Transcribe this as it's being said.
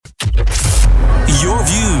Your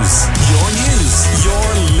views, your news, your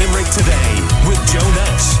Limerick Today with Joe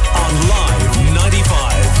Nash on Live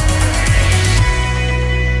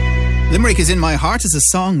 95. Limerick is in My Heart is a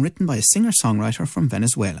song written by a singer-songwriter from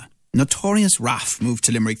Venezuela. Notorious Raf moved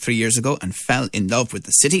to Limerick 3 years ago and fell in love with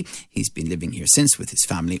the city. He's been living here since with his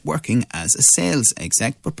family, working as a sales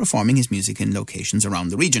exec, but performing his music in locations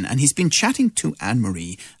around the region. And he's been chatting to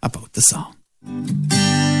Anne-Marie about the song.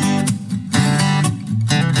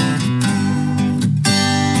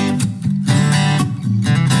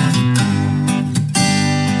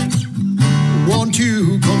 Won't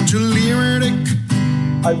you come to Limerick?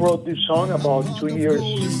 I wrote this song about 2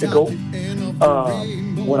 years ago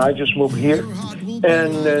when I just moved here.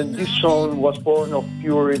 And this song was born of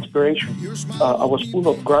pure inspiration. I was full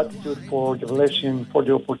of gratitude for the blessing, for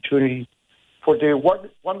the opportunity, for the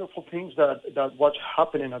wonderful things that was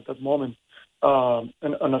happening at that moment. And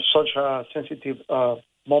such a sensitive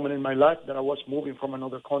moment in my life that I was moving from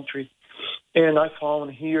another country. And I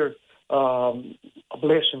found here a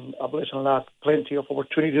blessing a lot, plenty of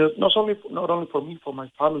opportunities, not only for me, for my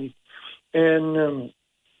family. And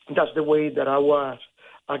that's the way that I was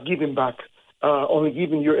giving back. Only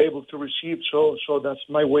giving, you're able to receive. So that's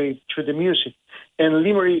my way to the music. And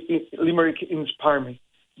Limerick inspired me.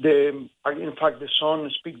 In fact, the song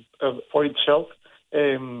speaks for itself.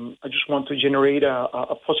 I just want to generate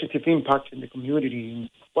a positive impact in the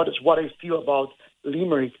community. What I feel about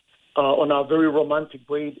Limerick on a very romantic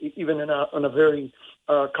way, even on a very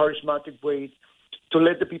charismatic way, to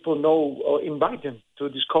let the people know, or invite them to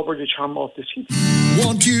discover the charm of the city.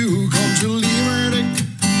 Won't you come to Limerick?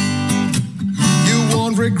 You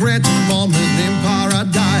won't regret the moment in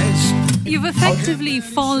paradise. You've effectively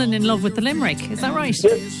fallen in love with the Limerick, is that right?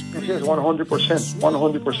 Yes,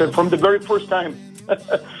 100%, from the very first time.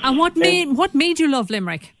 And what made you love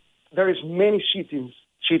Limerick? There is many cities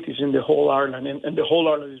in the whole Ireland, and the whole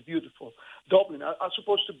Ireland is beautiful. Dublin, I was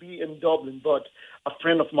supposed to be in Dublin, but a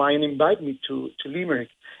friend of mine invited me to Limerick,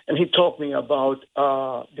 and he taught me about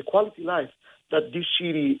the quality life that this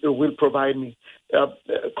city will provide me,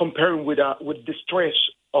 comparing with the stress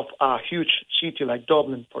of a huge city like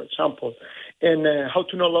Dublin, for example, and how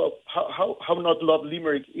not love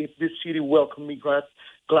Limerick if this city welcomed me glad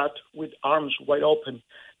with arms wide open,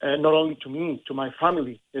 not only to me, to my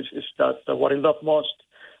family. Is that what I love most?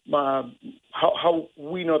 How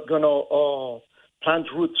we not gonna plant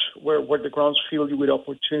roots where the ground's filled with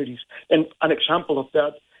opportunities. And an example of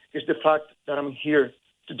that is the fact that I'm here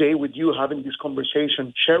today with you, having this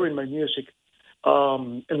conversation, sharing my music.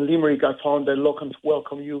 In Limerick, I found that locals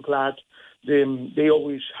welcome you glad. They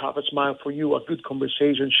always have a smile for you, a good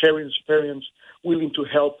conversation, sharing experience, willing to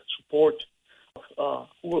help, support.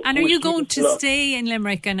 And are you going to stay in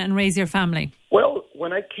Limerick and raise your family? Well,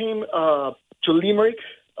 when I came to Limerick,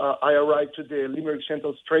 I arrived to the Limerick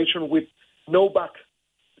Central Station with no back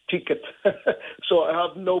ticket, so I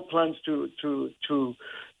have no plans to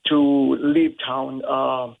leave town.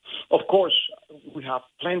 Of course, we have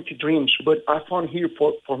plenty dreams, but I found here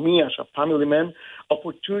for me as a family man,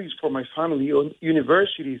 opportunities for my family,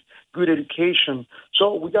 universities, good education.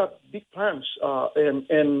 So we got big plans,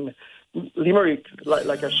 and Limerick,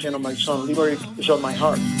 like I said on my song, Limerick is on my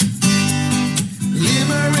heart.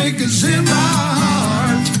 Limerick is in my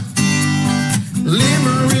heart.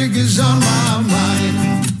 Limerick is on my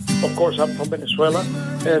mind. Of course, I'm from Venezuela,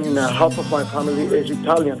 and half of my family is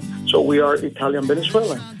Italian. So we are Italian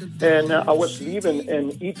Venezuelan. And I was living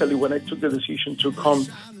in Italy when I took the decision to come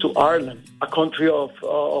to Ireland, a country of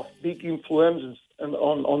big influences and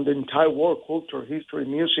on the entire world, culture, history,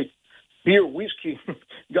 music, beer, whiskey,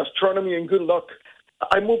 gastronomy, and good luck.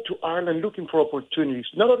 I moved to Ireland looking for opportunities,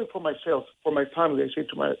 not only for myself, for my family. I say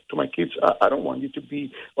to my kids, I don't want you to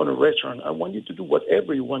be on a restaurant. I want you to do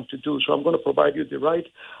whatever you want to do. So I'm going to provide you the right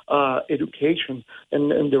education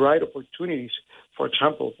and the right opportunities. For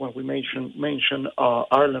example, when we mention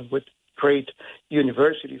Ireland with great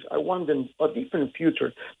universities, I want them a different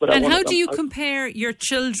future. And how do you compare your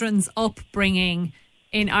children's upbringing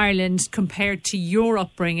in Ireland compared to your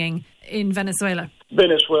upbringing in Venezuela?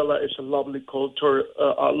 Venezuela is a lovely culture,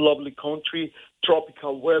 a lovely country,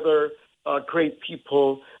 tropical weather, great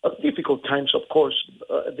people, difficult times, of course,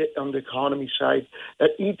 on the economy side.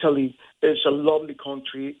 Italy is a lovely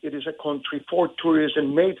country. It is a country for tourists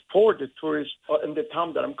and made for the tourists. In the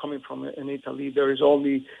town that I'm coming from in Italy, there is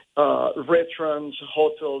only restaurants,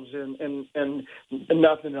 hotels, and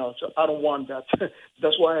nothing else. I don't want that.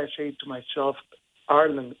 That's why I say to myself,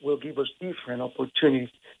 Ireland will give us different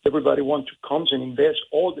opportunities. Everybody wants to come and invest.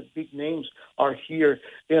 All the big names are here,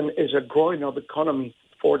 and it's a growing up economy.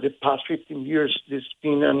 For the past 15 years, there's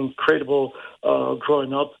been an incredible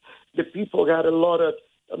growing up, the people got a lot of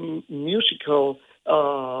musical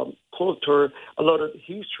culture, a lot of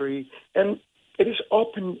history, and it is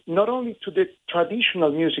open not only to the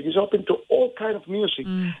traditional music, it's open to all kind of music.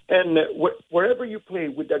 And wherever you play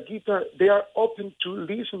with the guitar, they are open to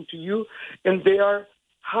listen to you, and they are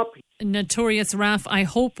happy. Notorious Raf, I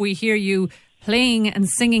hope we hear you playing and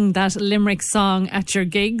singing that Limerick song at your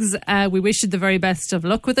gigs. We wish you the very best of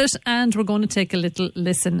luck with it, and we're going to take a little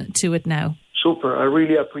listen to it now. Super. I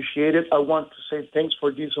really appreciate it. I want to say thanks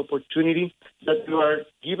for this opportunity, that you are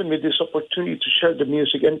giving me this opportunity to share the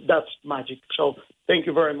music, and that's magic. So thank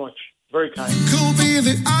you very much. Very kind. Could be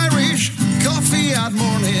the Irish coffee at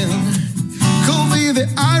morning. Could be the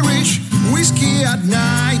Irish whiskey at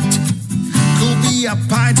night. Could be a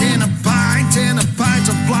pint and a pint and a pint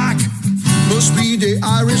of black. Must be the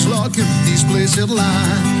Irish luck in this blessed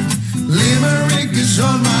land. Limerick is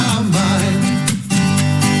on my mind.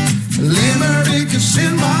 Limerick is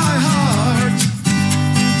in my heart.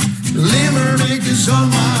 Limerick is on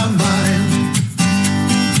my mind.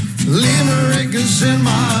 Limerick is in my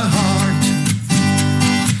heart.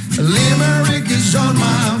 Limerick is on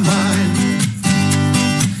my mind.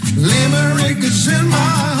 Limerick is in my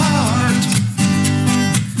heart.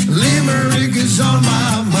 Limerick is on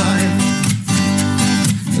my mind.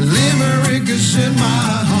 Limerick is in my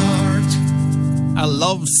heart. A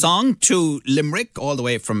love song to Limerick, all the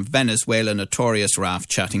way from Venezuela. Notorious Raf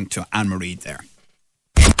chatting to Anne-Marie there.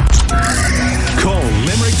 Call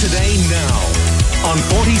Limerick today now on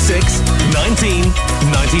 46 19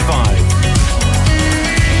 95.